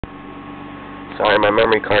Sorry, my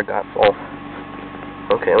memory card got full.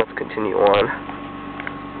 Okay, let's continue on.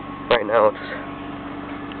 Right now it's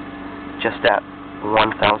just at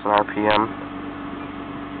 1,000 RPM.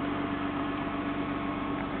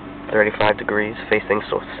 35 degrees, facing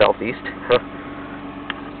southeast.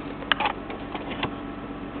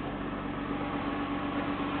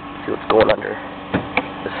 See what's going under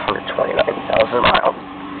this 129,000 mile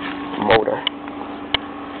motor.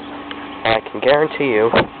 I can guarantee you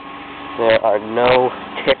there are no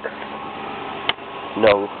ticks,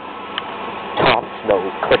 no tops,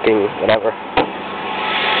 no clicking, whatever.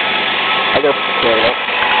 I gotta clear it up.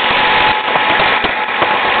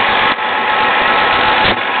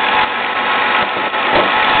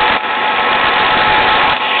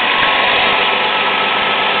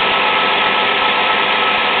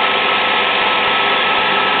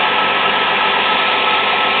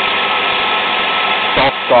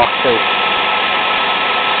 Stock too.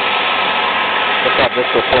 Let's have this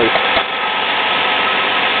replaced.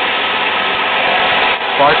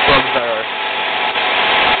 Spark plugs are,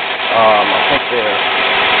 I think they're,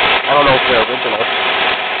 I don't know if they're original.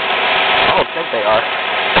 I don't think they are.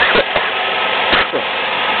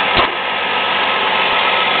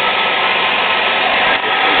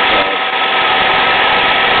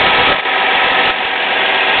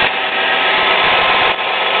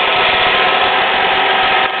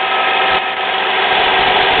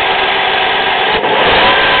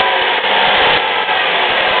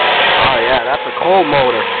 Cold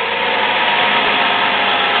motor.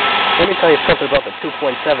 Let me tell you something about the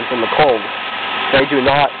 2.7s in the cold. They do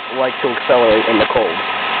not like to accelerate in the cold.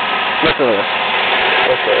 Listen to this.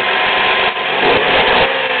 Listen to this.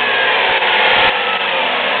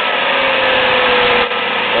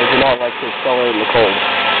 They do not like to accelerate in the cold.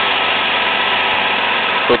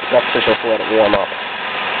 So it's beneficial to let it warm up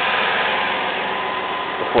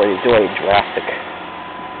before you do any drastic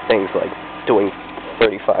things like doing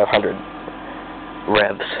 3,500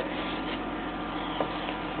 revs.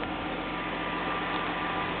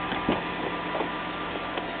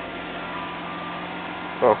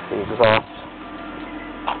 Oh, the exhaust.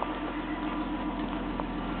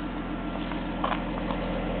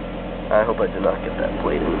 I hope I did not get that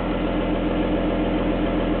plate in.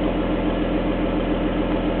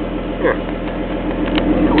 Here.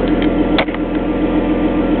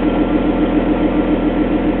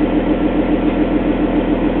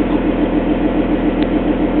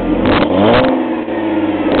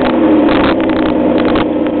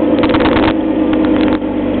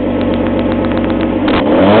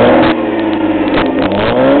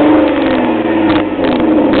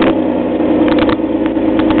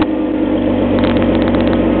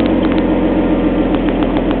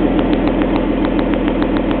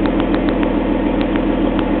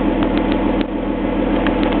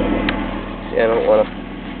 I don't want to,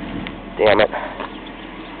 damn it,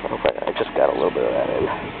 I just got a little bit of that in.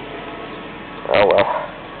 Oh well.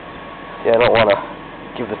 Yeah, I don't want to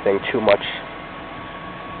give the thing too much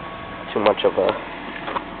of a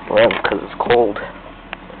rev because it's cold.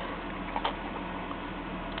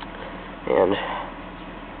 And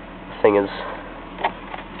the thing is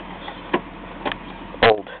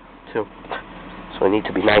old too, so I need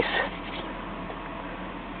to be nice.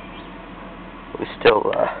 We still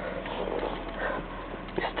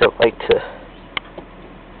like to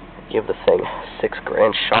give the thing 6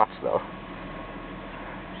 grand shots though,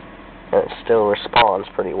 and it still responds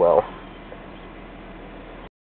pretty well.